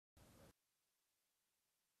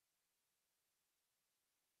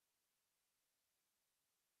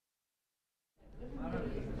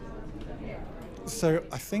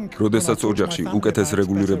როდესაც ოჯახში უკეთეს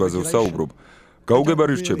რეგულირებაზე ვსაუბრობ,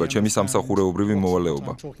 გაუგებარი რჩება ჩემი სამსახურეობრივი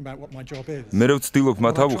მოვალეობა. მე ვცდილობ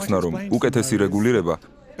მათ ავუხსნა, რომ უკეთესი რეგულირება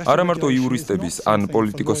არა მარტო იურისტების ან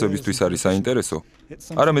პოლიტიკოსებისთვის არის საინტერესო,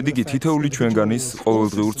 არამედ იგი თითოეული ჩვენგანის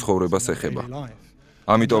ყოველდღიურ ცხოვრებას ეხება.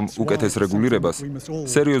 ამიტომ უკეთეს რეგულირებას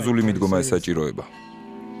სერიოზული მიდგომა ესაჭიროება.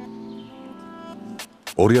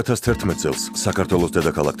 2011 წელს საქართველოს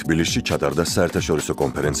დედაქალაქ თბილისში ჩატარდა საერთაშორისო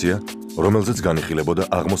კონფერენცია, რომელზეც განიხილებოდა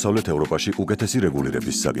აღმოსავლეთ ევროპაში უკეთესი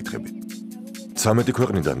რეგულირების საკითხები. 13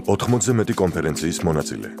 ქვეყნიდან 80-ზე მეტი კონფერენციის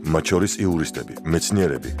მონაწილე, მათ შორის იურისტები,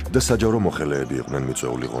 მეცნიერები და საჯარო მოხელეები იყვნენ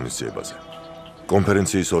მიწვეული ღონისძიებაზე.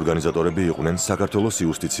 კონფერენციის ორგანიზატორები იყვნენ საქართველოს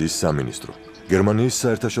იუსტიციის სამინისტრო, გერმანიის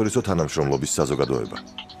საერთაშორისო თანამშრომლობის საზოგადოება,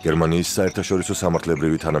 გერმანიის საერთაშორისო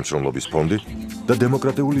სამართლებრივი თანამშრომლობის ფონდი და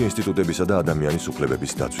დემოკრატიული ინსტიტუტებისა და ადამიანის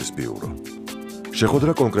უფლებების დაცვის ბიურო.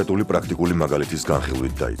 შეხვედრა კონკრეტული პრაქტიკული მაგალითის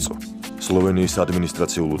განხილვით დაიწყო. სლოვენიის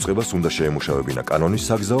ადმინისტრაციულ უწყებას უნდა შეემუშავებინა კანონი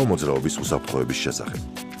საგზაო მოძრაობის უსაფრთხოების შესახებ,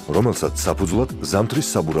 რომელსაც საფუძვლად ზამთრის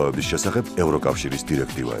საბურავების შესახებ ევროკავშირის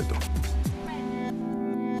დირექტივა ედო.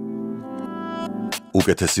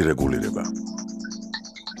 უკეთესი რეგულირება.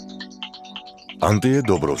 Anje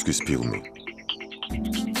Dombrowskys ფილმი.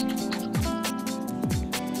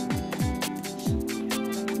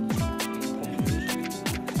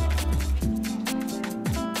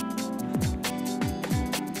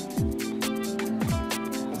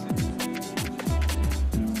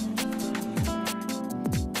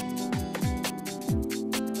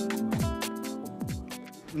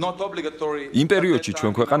 იმ პერიოდში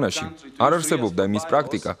ჩვენ ქვეყანაში არ არსებობდა იმის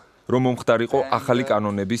პრაქტიკა, რომ მომხდარიყო ახალი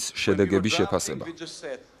კანონების შედეგების შეფასება.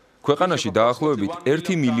 ქვეყანაში დაახლოებით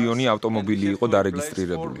 1 მილიონი ავტომობილი იყო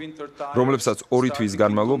დარეგისტრირებული, რომლებსაც 2 თვის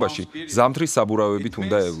განმავლობაში ზამთრის საბურავებით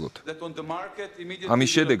უნდა ევლოთ. ამის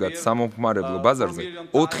შედეგად სამომხმარებლო ბაზარზე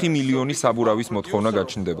 4 მილიონი საბურავის მოთხოვნა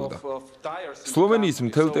გაჩნდებოდა. სლოვენიის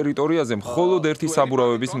მთელ ტერიტორიაზე მხოლოდ 1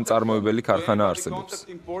 საბურავების მწარმოებელი ქარხანა არსებობს.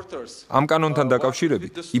 ამ კანონთან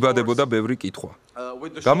დაკავშირებით იბადებოდა ბევრი კითხვა.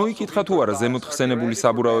 გამოიკითხა თუ არა ზემოთხსენებული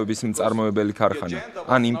საბურავების მწარმოებელი ქარხანა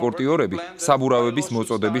ან იმპორტიორები საბურავების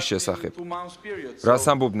მოწოდების შესახებ. რას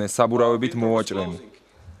ამბობდნენ საბურავებით მოვაჭრენი?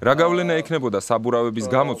 რა გავლენა ექნებოდა საბურავების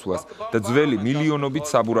გამოცვლას და ძველი მილიონობით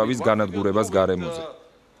საბურავის განადგურებას გარემოზე?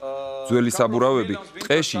 ძველი საბურავები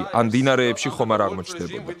ტყეში ან მდინარეებში ხომ არ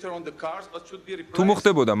აღმოჩნდებოდა. თუ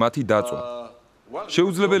მოხდებოდა მათი დაწვა,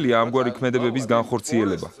 შეუძლებელია ამგვარი ქმედებების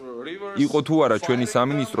განხორციელება. იყო თუ არა ჩვენი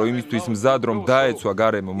სამინისტრო იმისთვის მზად, რომ დაეცვა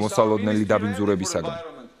გარემო მოსალოდნელი დაბინძურებისაგან?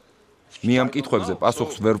 მე ამ კითხვებზე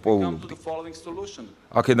პასუხს ვერ პოულობდი.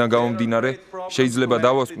 აქედან გამომდინარე, შეიძლება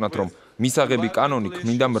დავასკვნათ, რომ მისაღები კანონი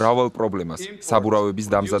ქმნიდა მრავალ პრობლემას საბურავების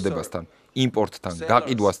დამზადებასთან, იმპორტთან,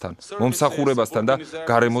 გაყიდვასთან, მომსახურებასთან და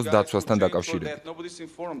გარემოს დაცვასთან დაკავშირებით.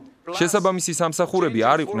 შესაბამისი სამსახურები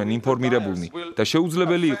არ იყვნენ ინფორმირებულნი და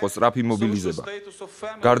შეუძლებელი იყო სწრაფი მობილიზება.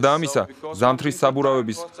 გარდა ამისა, ზამთრის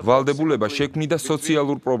საბურავების ვალდებულება შექმნიდა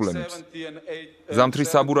სოციალურ პრობლემებს. ზამთრის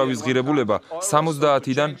საბურავის ღირებულება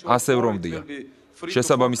 70-დან 100 ევრომდეა.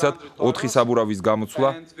 შესაბამისად, 4 საბურავის გამოცვლა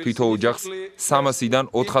თვითონ ოჯახს 300-დან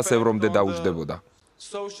 400 ევრომდე დაუჯდებოდა.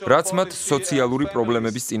 რაც მათ სოციალური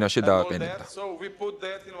პრობლემების წინაშე დააყენებდა.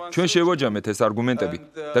 ჩვენ შევაჯამეთ ეს არგუმენტები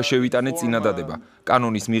და შევიტანეთ წინადადება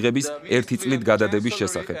კანონის მიღების 1 წლით გადადების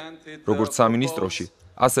შესახებ, როგორც სამინისტროში,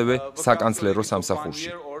 ასევე საკანცლერო სამსახურში.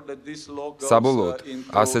 საბოლოოდ,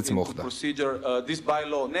 ასეც მოხდა.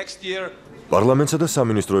 პარლამენტსა და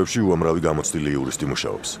სამინისტროებში უამრავი გამოცდილი იურისტი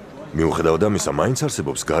მუშაობს. მიუხედავად ამისა, მაინც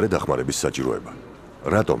არსებობს გარე დახმარების საჭიროება.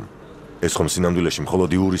 რატომ? ეს ხომ სინამდვილეში მხოლოდ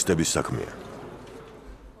იურისტების საქმეა.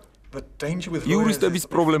 იურისტების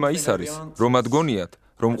პრობლემა ის არის, რომ მათ გონიათ,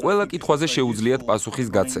 რომ ყველა კითხვაზე შეუძლიათ პასუხის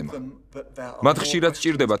გაცემა. მათ ხშირად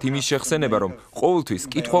სჭირდებათ იმის შეხსენება, რომ ყოველთვის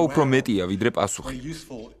კითხვა უფრო მეტია, ვიდრე პასუხი.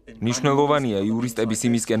 მნიშვნელოვანია იურისტების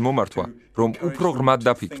იმისკენ მომართვა, რომ უფრო ღრმად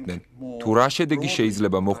დაფიქრდნენ, თუ რა შედეგი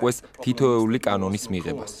შეიძლება მოჰყვეს თითოეული კანონის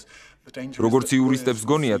მიღებას. როგორც იურისტებს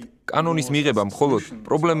გონიათ, კანონის მიღება მხოლოდ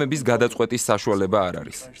პრობლემების გადაწყვეტის საშუალება არ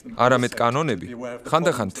არის. არამედ კანონები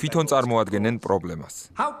ხანდახან თვითონ წარმოადგენენ პრობლემას.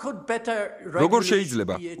 როგორ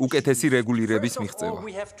შეიძლება უკეთესი რეგულირების მიღწევა?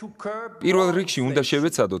 პირველ რიგში უნდა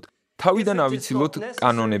შევეცადოთ თავიდან ავიცილოთ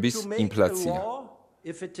კანონების ინფლაცია.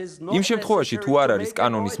 იმ შემთხვევაში თუ არ არის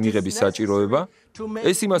კანონის მიღების საჭიროება,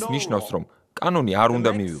 ეს იმას ნიშნავს, რომ კანონი არ უნდა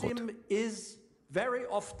მივიღოთ.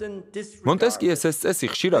 მონტესკიეს ეს წესი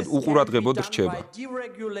ხშირად უყურადღებოდ რჩება.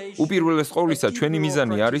 უპირველეს ყოვლისა, ჩვენი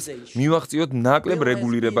მიზანი არის მივაღწიოთ ნაკლებ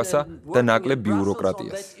რეგულირებასა და ნაკლებ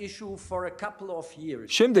ბიუროკრატიას.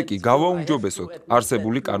 შემდეგ კი გავაუმჯობესოთ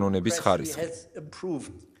არსებული კანონების ხარისხი.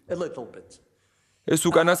 ეს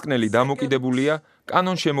უკანასკნელი დამოკიდებულია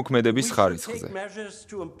კანონშემოქმედების ხარისხზე.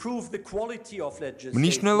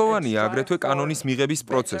 Მნიშვნელოვანია აგრეთვე კანონის მიღების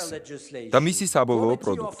პროცესი და მისი საბოლოო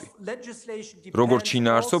პროდუქტი. როგორც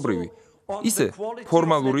შინაარსობრივი, ისე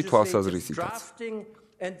ფორმალური თვალსაზრისითაც.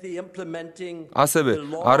 ასევე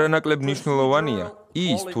არანაკლებ მნიშვნელოვანია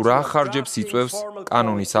ის, თუ რა ხარჯებს იწვევს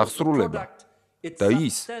კანონის აღსრულება და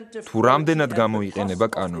ის, თუ რამდენად გამოიყენება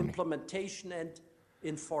კანონი.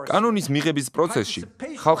 კანონის მიღების პროცესში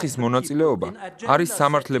ხალხის მონაწილეობა არის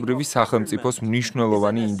სამართლებრივი სახელმწიფოს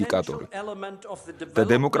მნიშვნელოვანი ინდიკატორი და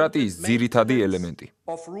დემოკრატიის ძირითადი ელემენტი.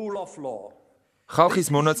 ხალხის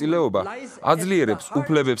მონაწილეობა აძლიერებს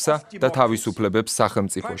უფლებებსა და თავისუფლებებს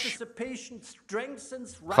სახელმწიფოში.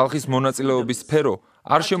 ხალხის მონაწილეობის სფერო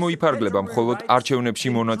არ შემოიფარგლება მხოლოდ არჩევნებში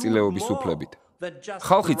მონაწილეობის უფლებით.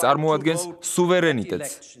 ხალხი წარმოადგენს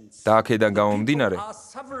სუვერენიტეტს და აქედან გამომდინარე,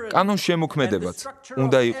 კანონშემოქმედებაც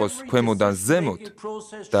უნდა იყოს ქვემოდან ზემოთ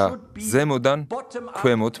და ზემოდან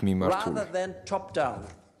ქვემოთ მიმართული.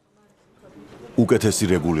 უკეთესი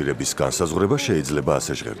რეგულირების განსაზღვრება შეიძლება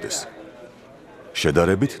ასე ჟღერდეს.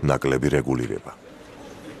 შედარებით ნაკლები რეგულირება.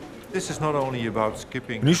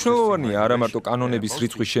 მნიშვნელოვანია არა მარტო კანონების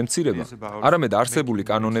რიცხვის შემცირება, არამედ არსებული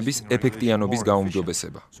კანონების ეფექტიანობის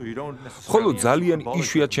გაუმჯობესება. მხოლოდ ძალიან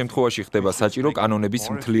იშვიათ შემთხვევაში ხდება საჭირო კანონების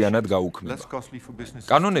მთლიანად გაუქმება.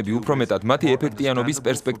 კანონები უფრო მეტად მათი ეფექტიანობის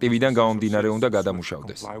პერსპექტივიდან გამომდინარე უნდა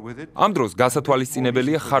გადამუშავდეს. ამ დროს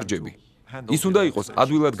გასათვალისწინებელია ხარჯები. ის უნდა იყოს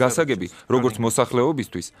ადვილად გასაგები როგორც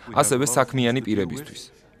მოსახლეობისთვის, ასევე საქმიანი პირებისთვის.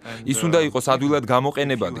 ის უნდა იყოს ადვილად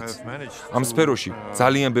გამოყენებადიც. ამ სფეროში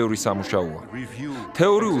ძალიან ბევრი სამუშაოა.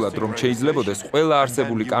 თეორიულად რომ შეიძლებოდეს ყველა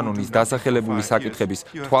არსებული კანონის დასახელებული საკითხების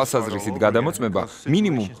თვალსაზრისით გადამოწმება,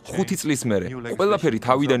 მინიმუმ 5 წლის მერე ყველაფერი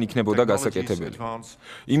თავიდან იქნებოდა გასაკეთებელი.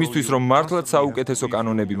 იმისთვის რომ მართლაც საუკეთესო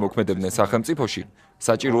კანონები მოქმედებდნენ სახელმწიფოში,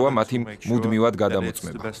 საჭიროა მათი მუდმივად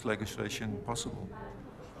გადამოწმება.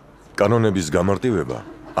 კანონების გამარტივება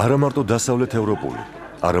არა მარტო დასავლეთ ევროპული,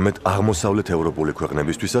 არამედ აღმოსავლეთ ევროპული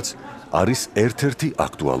ქვეყნებისთვისაც არის ერთ-ერთი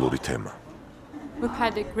აქტუალური თემა.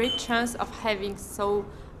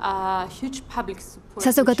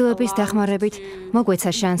 საზოგადოების დახმარებით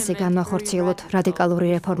მოგვეცა შანსი განვახორციელოთ რადიკალური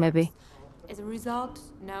რეფორმები.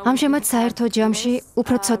 ამჟამად საერთო ჯამში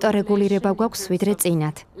უფრო ცოტა რეგულირება გვაქვს ვიდრე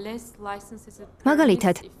წინათ.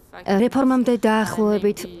 მაგალითად, რეფორმამდე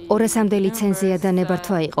დაახლოებით 200-მდე ლიცენზია და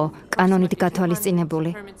ნებართვა იყო კანონით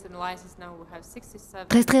გათვალისწინებული.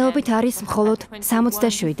 დღესდღეობით არის მხოლოდ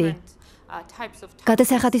 67.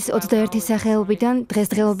 გადასახადის 21 სახეობიდან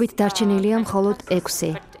დღესდღეობით დარჩენილია მხოლოდ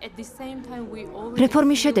 6.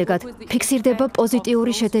 რეფორმის შედეგად ფიქსირდება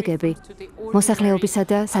პოზიტიური შედეგები მოსახლეობისა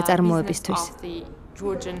და საწარმოებისთვის.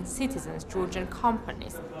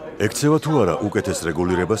 ექცევა თუ არა უკეთეს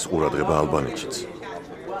რეგულირებას ყურადღება ალბანეთშიც.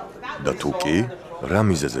 და თუ კი, რა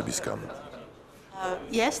მიზეზების გამო?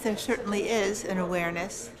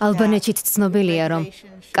 ალბანეთშიც ცნობილია, რომ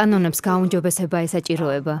კანონებს გაუმჯობესება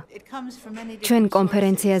ესაჭიროება. ჩვენ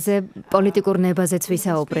კონფერენციაზე პოლიტიკურ ნებაზეც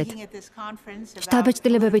ვისაუბრეთ.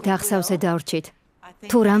 შთაბეჭდილებებით ახსავსე დავრჩით.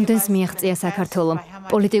 თუ რამდენს მიაღწია საქართველომ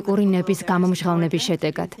პოლიტიკური ნების გამომჟღავნების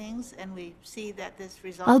შედეგად.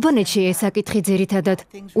 ალბანეთში ეს საკითხი ძირითადად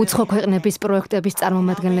უცხო ქვეყნების პროექტების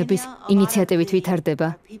წარმომადგენლების ინიციატივით ვითარდება.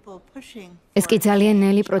 ეს კი ძალიან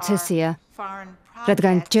ნელი პროცესია,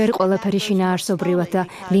 რადგან ჯერ ყველაფერი შინაარსობრივად და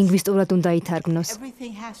ლინგვისტურად უნდა ითარგმნოს.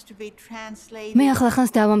 მე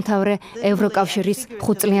ახლახანს დავამთავრე ევროკავშირის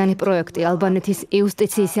 5-წლიანი პროექტი ალბანეთის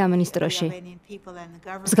იუსტიციის სამინისტროში.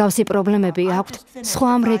 მსგავსი პრობლემები აქვთ სხვა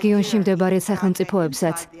ამ რეგიონში მდებარე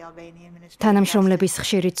სახელმწიფოებსაც. თანამშრომლების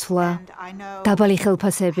ხშირი ცვლა, დაბალი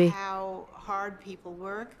ხელფასები.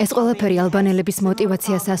 ეს ყველაფერი ალბანელების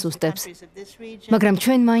მოტივაციას ასუსტებს. მაგრამ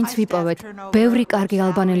ჩვენ მაინც ვიპოვეთ ბევრი კარგი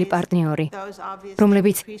ალბანელი პარტნიორი,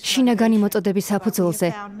 რომლებიც შინაგანი მოწოდების საფუძველზე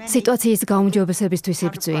სიტუაციის გაუმჯობესებისთვის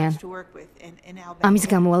იბრძვიან. ამის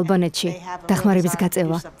გამო ალბანეთში დახმარების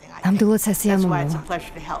გაწევა ნამდვილად სასიამოვნოა.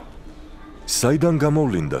 საიდან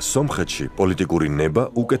გამოვლინდა სომხეთში პოლიტიკური ნება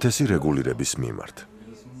უკეთესი რეგულირების მიმართ?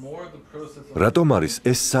 რატომ არის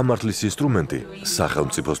ეს სამართლის ინსტრუმენტი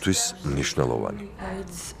სახელმწიფოსთვის მნიშვნელოვანი?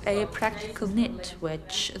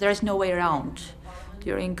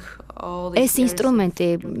 ეს ინსტრუმენტი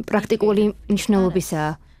პრაქტიკული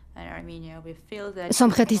მნიშვნელობისაა.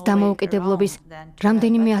 სომხეთის დამოუკიდებლობის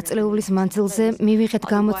რამდენიმე ათწლეულის მანძილზე მივიღეთ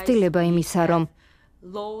გამოცდილება იმისა, რომ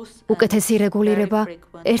უკეთესი რეგულირება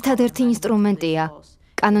ერთადერთი ინსტრუმენტია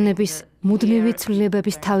კანონების მუდმივი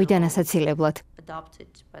ცვლილებების თავიდან ასაცილებლად.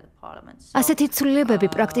 ასეთი ცვლილებები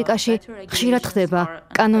პრაქტიკაში ხშირად ხდება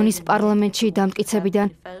კანონის პარლამენტში დამტკიცებიდან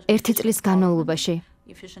 1 წლის განმავლობაში.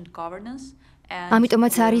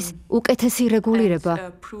 ამიტომაც არის უკეთესი რეგულირება,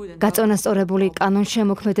 გაწონასწორებული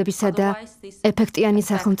კანონშემოქმედებისა და ეფექტიანი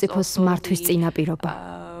სახელმწიფოს მართვის წინაპირობა.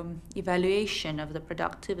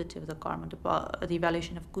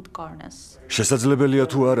 შესაძლებელია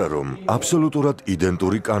თუ არა, რომ აბსოლუტურად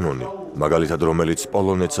იდენტური კანონი, მაგალითად რომელიც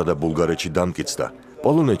პოლონეთსა და ბულგარეთში დამტკიცდა,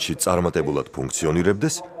 პოლონეთში წარმატებულად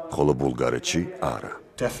ფუნქციონირებდეს, ხოლო ბულგარეთში არა.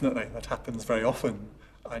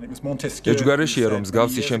 ეჭვგარეშეა, რომ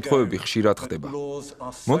მსგავსი შემთხვევები ხშირად ხდება.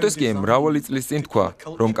 მონტესკიემ მრავალი წლის წინ თქვა,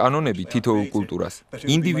 რომ კანონები თითოეულ კულტურას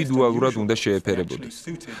ინდივიდუალურად უნდა შეეფერებოდეს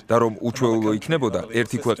და რომ უჩვეულო იქნებოდა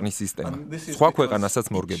ერთი ქვეყნის სისტემა, სხვა ქვეყანასაც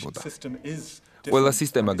მორგებოდა. ყველა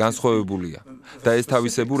სისტემა განსხვავებულია და ეს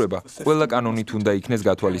თავისებურება ყველა კანონით უნდა იქნეს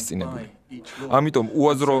გათვალისწინებული. ამიტომ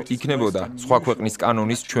უაზრო იქნებოდა სხვა ქვეყნის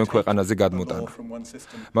კანონის ჩვენ ქვეყანაზე გადმოტანა.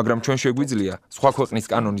 მაგრამ ჩვენ შეგვიძლია სხვა ქვეყნის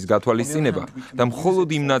კანონის გათვალისწინება და მხოლოდ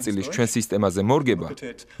იმ ნაწილის ჩვენ სისტემაზე მორგება,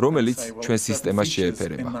 რომელიც ჩვენ სისტემას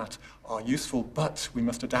შეეფერება.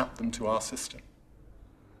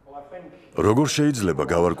 როგორ შეიძლება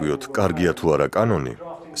გავარკვიოთ, კარგია თუ არა კანონი,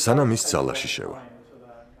 სანამ ის ძალაში შევა?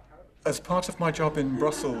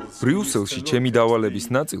 ბრიუსელში ჩემი დავალების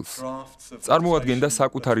ნაწილს წარმოადგენდა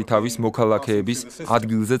საკუთარი თავის მოქალაქეების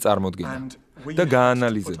ადგილზე წარმოდგენა და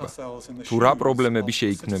გაანალიზება, თუ რა პრობლემები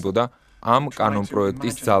შეიქმნებოდა ამ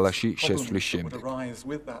კანონპროექტის ძალაში შესვლის შემდეგ.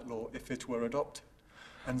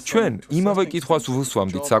 ჩვენ იმავე კითხვას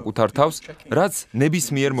ვუსვამდით საკუთარ თავს, რაც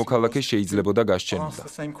ნებისმიერ მოქალაქეს შეიძლებოდა გასჩენოდა.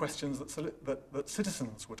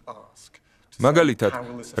 მაგალითად,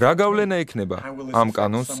 რა გავლენა ექნება ამ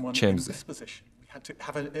კანონს ჩემზე?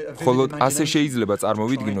 მხოლოდ ასე შეიძლება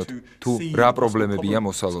წარმოვიდგინოთ, თუ რა პრობლემებია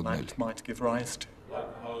მოსალოდნელი.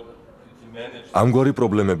 ამგვარი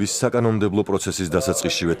პრობლემების საკანონმდებლო პროცესის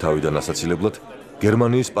დასაწყისშივე თავიდან ასაცილებლად,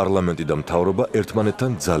 გერმანიის პარლამენტი და მთავრობა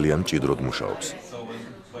ერთმანეთთან ძალიან მჭიდროდ მუშაობს.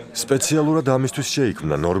 სპეციალურად ამისთვის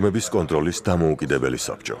შეიქმნა ნორმების კონტროლის დამოუკიდებელი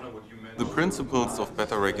საბჭო.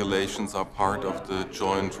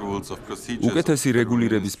 უკეთესი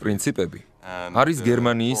რეგულირების პრინციპები არის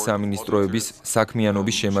გერმანიის სამინისტროების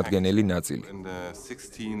საქმიანობის შემადგენელი ნაწილი.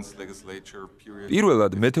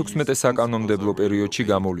 პირველად მე-16 საკანონმდებლო პერიოდში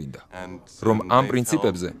გამოვლინდა, რომ ამ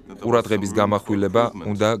პრინციპებზე ყურადღების გამახვილება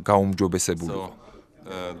უნდა გაუმჯობესებულიყო.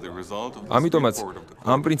 ამიტომაც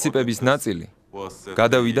ამ პრინციპების ნაწილი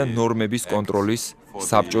გადავიდა ნორმების კონტროლის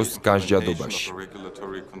საბჭოს განსჯადობაში.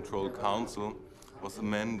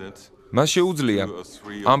 მას შეუძლია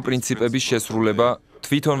ამ პრინციპების შესრულება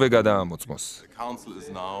თვითონვე გადაამოწმოს.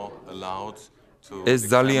 ეს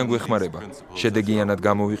ძალიან გვეხმარება შედეგიანად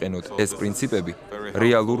გამოვიყენოთ ეს პრინციპები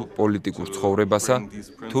რეალურ პოლიტიკურ ცხოვრებასა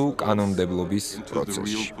თუ კანონმდებლობის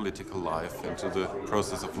პროცესში.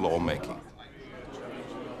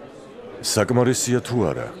 საკმარისია თუ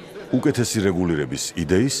არა, უკეთესი რეგულირების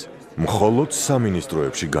იდეის მხოლოდ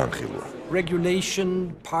სამინისტროებში განხილვა.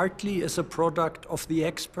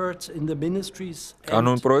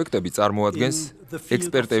 კანონპროექტები წარმოადგენს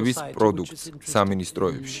ექსპერტების პროდუქტს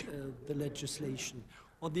სამინისტროებში.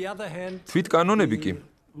 თვითკანონები კი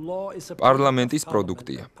პარლამენტის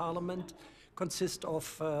პროდუქტია.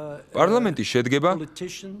 პარლამენტი შედგება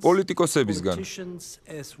პოლიტიკოსებისგან,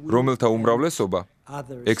 რომელთა უმრავლესობა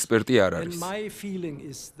ექსპერტი არ არის.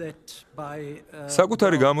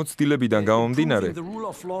 საკუთარი გამოცდილებიდან გამომდინარე,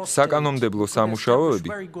 საკანონმდებლო სამუშაოები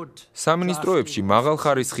სამინისტროებში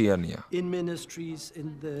მაღალხარისხიანია.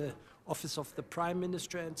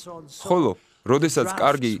 ხოლო, როდესაც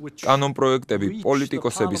კარგი კანონპროექტები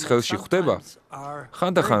პოლიტიკოსების ხელში ხვდება,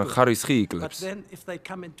 ხანდახან ხარისხი იკლებს.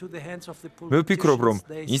 მე ვფიქრობ, რომ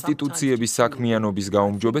ინსტიტუციების საქმიანობის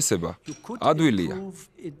გაუმჯობესება ადვილია.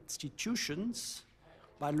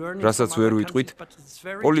 რასაც ვერ ვიტყვით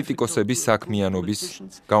პოლიტიკოსების საქმიანობის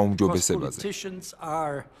გაუმჯობესებაზე.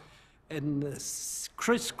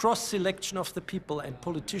 Cross selection of the people and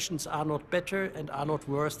politicians are not better and are not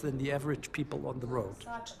worse than the average people on the road.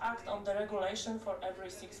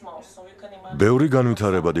 ბევრი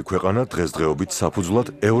განვითარებადი ქვეყანა დღესდღეობით საფუძვლად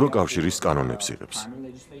ევროკავშირის კანონებს იღებს.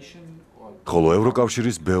 ხოლო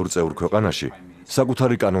ევროკავშირის ბევრ წევრ ქვეყანაში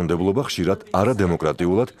საკუთარი კანონმდებლობა ხშირად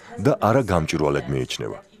არადემოკრატიულად და არაგამჭირვალედ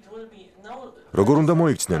მიიჩნევა. როგორ უნდა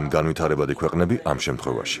მოიქცნენ განვითარებადი ქვეყნები ამ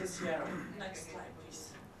შემთხვევაში?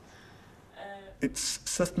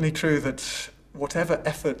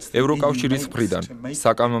 ევროკავშირის მხრიდან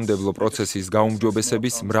საკანონმდებლო პროცესის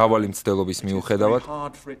გაუმჯობესების მრავალი მცდელობის მიუხედავად,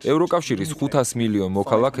 ევროკავშირის 500 მილიონ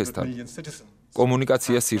მოქალაქესთან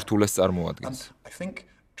კომუნიკაცია სირთულეს წარმოადგენს.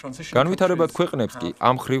 განვითარებად ქვეყნებს კი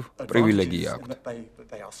ამ მხრივ პრივილეგია აქვთ.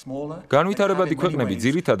 განვითარებადი ქვეყნები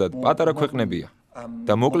ძირითადად პატარა ქვეყნებია,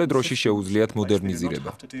 და მოკლე დროში შეუძლიათ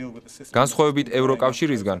მოდერნიზირება. განსხვავებით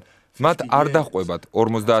ევროკავშირისგან, მათ არ დაჰყვებათ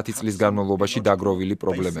 50 წლის განმავლობაში დაგროვილი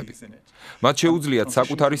პრობლემები. მათ შეუძლიათ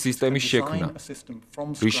საკუთარი სისტემის შექმნა,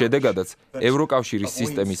 რის შედეგადაც ევროკავშირის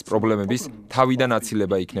სისტემის პრობლემების თავიდან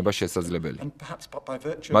აცილება იქნება შესაძლებელი.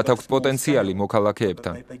 მათ აქვთ პოტენციალი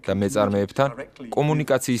მოქალაქეებთან და მეწარმეებთან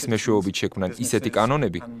კომუნიკაციის მეშვეობით შექმნან ისეთი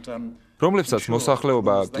კანონები, რომლებსაც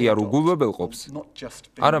მოსახლეობა კი არ უგულვებელყოფს,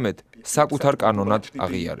 არამედ საკუთარ კანონად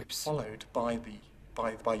აღიარებს.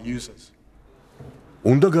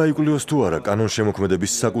 უნდა გაიკვლიოს თუ არა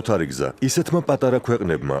კანონშემოქმედების საკუთარი გზა ისეთმა პატარა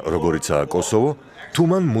ქვეყნებმა, როგორიცაა კოსოვო, თუ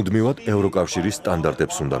მან მუდმივად ევროკავშირის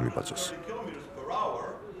სტანდარტებს უნდა მიბაძოს.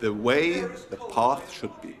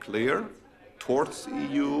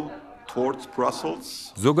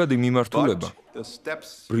 ზოგადი მიმართულება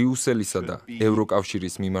ბრიუსელისა და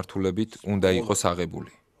ევროკავშირის მიმართულებით უნდა იყოს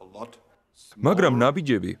აღებული. მაგრამ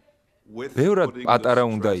ნაბიჯები ბევრად პატარა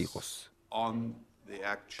უნდა იყოს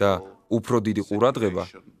და უფრო დიდი ყურადღება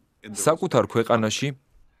საკუთარ ქვეყანაში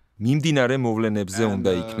მიმდინარე მოვლენებზე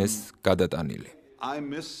უნდა იქნეს გადატანილი.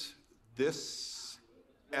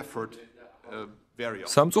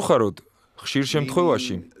 სამწუხაროდ, ხშირ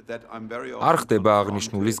შემთხვევაში არ ხდება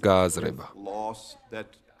აღნიშნულის გააზრება.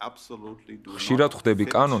 ხშირად ხვდები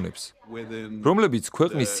კანონებს, რომლებიც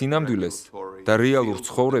ქვეყნის სინამდვილეს და რეალურ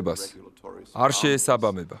ცხოვრებას არ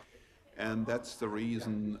შეესაბამება.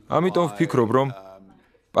 ამიტომ ვფიქრობ, რომ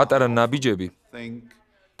პატარა ნაბიჯები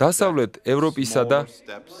დასავლეთ ევროპისა და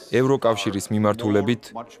ევროკავშირის მიმართულებით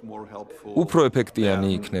უფრო ეფექტიანი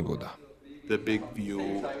იქნებოდა.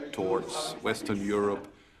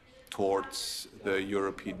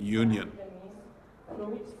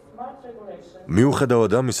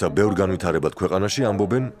 მიუხედავად ამისა, ბევრ განვითარებად ქვეყანაში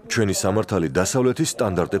ამბობენ, ჩვენი სამართალი დასავლეთის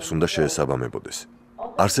სტანდარტებს უნდა შეესაბამებოდეს.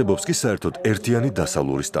 არსებობს კი საერთოდ ერთიანი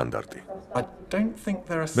დასავლური სტანდარტი.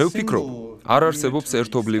 მე ვფიქრობ, არ არსებობს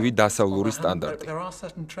ერთობლივი დასავლური სტანდარტი.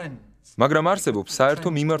 მაგრამ არსებობს საერთო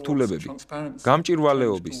მიმართულებები,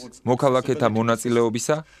 გამჭირვალეობის, მოქალაქეთა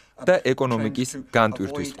მონაწილეობისა და ეკონომიკის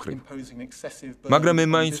განტვირთვის მხრივ. მაგრამ მე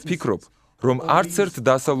მაინც ვფიქრობ, რომ არც ერთ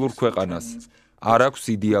დასავლურ ქვეყანას არ აქვს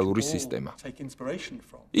იდეალური სისტემა.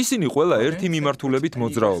 ისინი ყველა ერთი მიმართულებით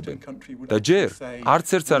მოძრაობენ და ჯერ არც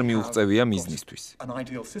ერთს არ მიუღწევია მიზნისთვის.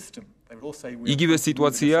 იგივე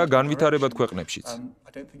სიტუაციაა განვითარებად ქვეყნებშიც.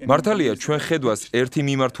 მართალია, ჩვენ ხედვას ერთი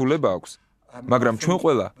მიმართულება აქვს, მაგრამ ჩვენ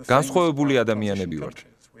ყველა განსხვავებული ადამიანები ვართ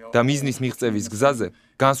და მიზნის მიღწევის გზაზე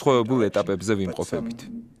განსხვავებულ ეტაპებზე ვიმყოფებით.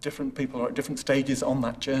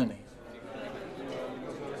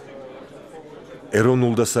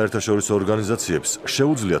 ეროვნულ და საერთაშორისო ორგანიზაციებს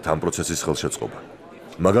შეუძლიათ ამ პროცესის ხელშეწყობა.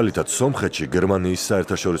 მაგალითად, სომხეთში გერმანიის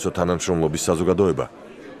საერთაშორისო თანამშრომლობის საზოგადოება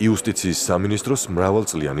იუსტიციის სამინისტროს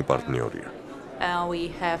მრავალწლიანი პარტნიორია.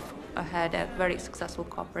 Had a very successful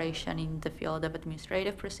cooperation in the field of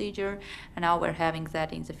administrative procedure, and now we're having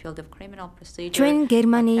that in the field of criminal procedure. ჩვენ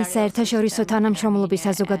გერმანიის საერთაშორისო თანამშრომლობის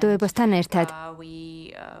საზოგადოებასთან ერთად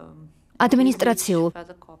ადმინისტრაციულ,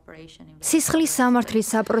 სისხლის სამართლის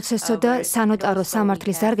საპროცესო და სანოტარო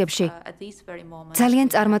სამართლის დარგებში ძალიან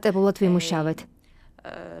წარმატებულად ვიმუშავეთ.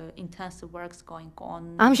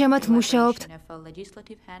 ამჟამად მუშაობთ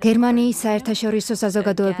გერმანიის საერთაშორისო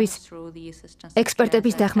საზოგადოების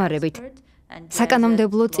ექსპერტების დახმარებით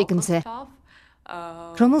საკანონმდებლო წიგნზე,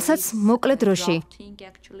 რომელსაც მოკლე დროში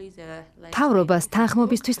მთავრობას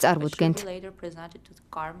თანხმობისთვის წარმოდგენთ.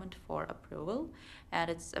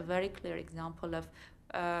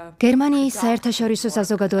 გერმანიის საერთაშორისო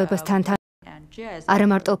საზოგადოებასთან არა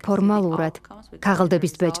მარტო ფორმალურად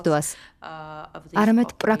ქაღალდების ბეჭდვას, არამედ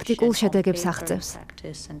პრაქტიკულ შედეგებს აღწევს.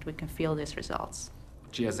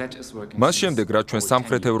 მას შემდეგ, რაც ჩვენ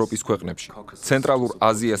სამხრეთ ევროპის ქვეყნებში, ცენტრალურ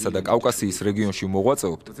აზიასა და კავკასიის რეგიონში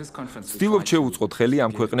მოღვაწეობთ, ვცდილობთ შევუწყოთ ხელი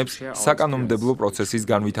ამ ქვეყნებს საკანონმდებლო პროცესის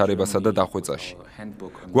განვითარებასა და დახვეწაში.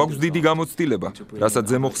 გვაქვს დიდი გამოცდილება, რასაც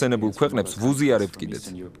ზემოხსენებულ ქვეყნებს ვუზიარებთ კიდეც.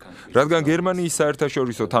 რადგან გერმანიის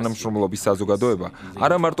საერთაშორისო თანამშრომლობის საზოგადოება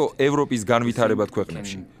არა მარტო ევროპის განვითარებად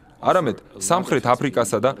ქვეყნებში, არამედ სამხრეთ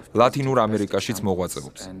აფრიკასა და ლათინურ ამერიკაშიც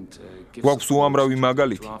მოღვაწეობს. გვაქვს უამრავი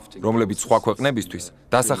მაგალითი, რომლებიც სხვა ქვეყნებისთვის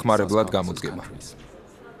დასახმარებლად გამოდგება.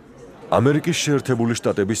 ამერიკის შეერთებული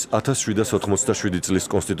შტატების 1787 წლის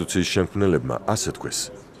კონსტიტუციის შემქმნელებმა ასე თქვეს: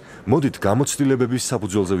 მოდით გამოცდილებების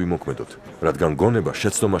საფუძველზე ვიმოქმედოთ, რადგან გონება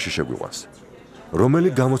შეცდომაში შეგვიყვანს. რომელი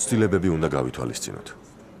გამოცდილებები უნდა გავითვალისწინოთ?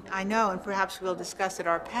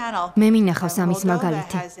 მე მინახავს ამის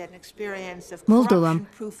მაგალითი. მოლდოვამ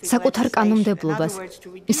საკუთარ კანონმდებლობას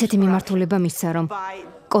ისეთი მიმართულება მისცა, რომ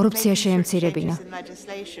კორუფცია შეემცირებინა.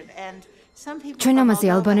 ჩვენ ამაზე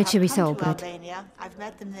ალბანეთში ვისაუბრეთ.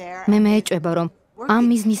 მე მეეჭვება, რომ ამ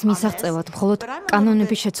მიზნის მისაღწევად მხოლოდ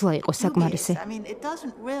კანონების შეცვლა იყო საკმარისი.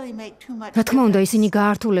 რა თქმა უნდა, ისინი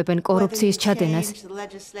გაართულებენ კორუფციის ჩადენას,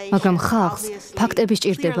 მაგრამ ხალხს ფაქტები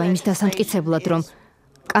სჭირდება იმის დასამტკიცებლად, რომ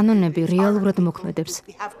კანონები რეალურად მოქმედებს.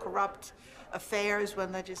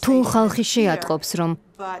 თუ ხალხი შეატყობს, რომ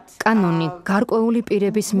კანონი გარკვეული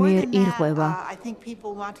პირების მიერ ირღვევა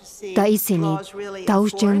და ისინი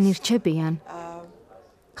დაუსჯელნი რჩებიან,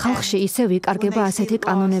 ხალხში ისევ იკარგება ასეთი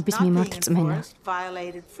კანონების მიმართ რწმენა.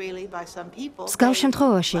 მსგავს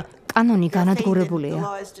შემთხვევაში კანონი განადგურებულია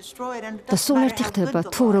და სულ ერთი ხდება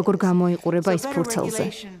თუ როგორ გამოიყურება ის ფურცელზე.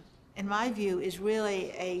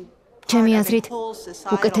 ჩემი აზრით,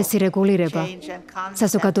 უკეთესი რეგულირება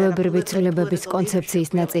საზოგადოებრივი ცვლილებების კონცეფციის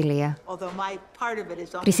ნაწილია,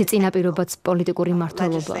 რისი წინაპირობაც პოლიტიკური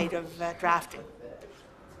მმართველობაა.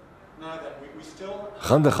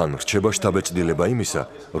 ხანდახან რჩება შთაბეჭდილება იმისა,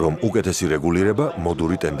 რომ უკეთესი რეგულირება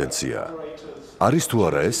მოდური ტენდენციაა. არის თუ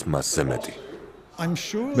არა ეს მასზე მეტი?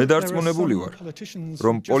 მე დარწმუნებული ვარ,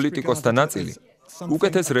 რომ პოლიტიკოსთა ნაწილი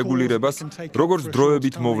უკეთეს რეგულირებას როგორც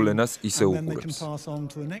დროებით მოვლენას ისე უყურებს.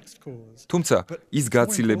 თუმცა ის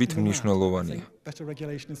გაცილებით მნიშვნელოვანია.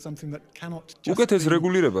 უკეთეს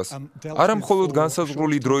რეგულირებას არა მხოლოდ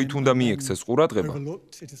განსაზღვრული დროით უნდა მიექცეს ყურადღება,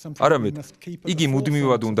 არამედ იგი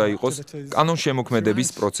მუდმივად უნდა იყოს კანონშემოქმედების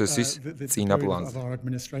პროცესის წინა პლანზე.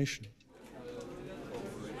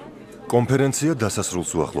 კონფერენცია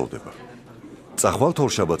დასასრულს უახლოვდება. წახვალთ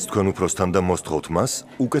ორშაბათს თქვენ უფროსთან და მოსთხოვთ მას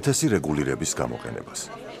უკეთესი რეგულირების გამოყენებას.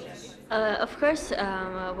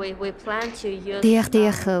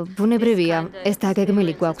 დიახ, ბუნებრივია, ეს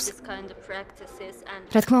დაგეგმილი გვაქვს.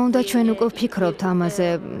 რა თქმა უნდა, ჩვენ უკვე ვფიქრობთ ამაზე,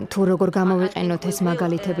 თუ როგორ გამოვიყენოთ ეს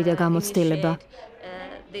მაგალითები და გამოცდილება.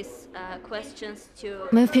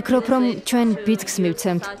 მე ვფიქრობ, რომ ჩვენ ბიძგს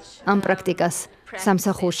მივცემთ ამ პრაქტიკას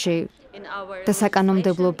სამსახურში და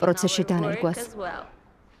საკანონმდებლო პროცესში დანერგვას.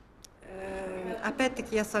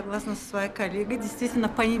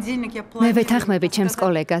 მე ვეთანხმები ჩემს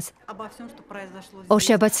კოლეგას.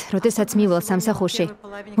 ორშაბათს, როდესაც მივალ სამსახურში,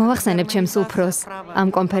 მოვახსენებ ჩემს უფროს ამ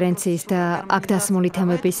კონფერენციის და აქ დასმული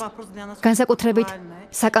თემების, განსაკუთრებით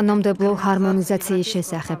საკანონმდებლო ჰარმონიზაციის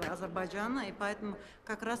შესახებ.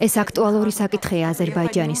 ეს აქტუალური საკითხია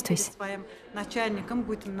აზერბაიჯანისთვის.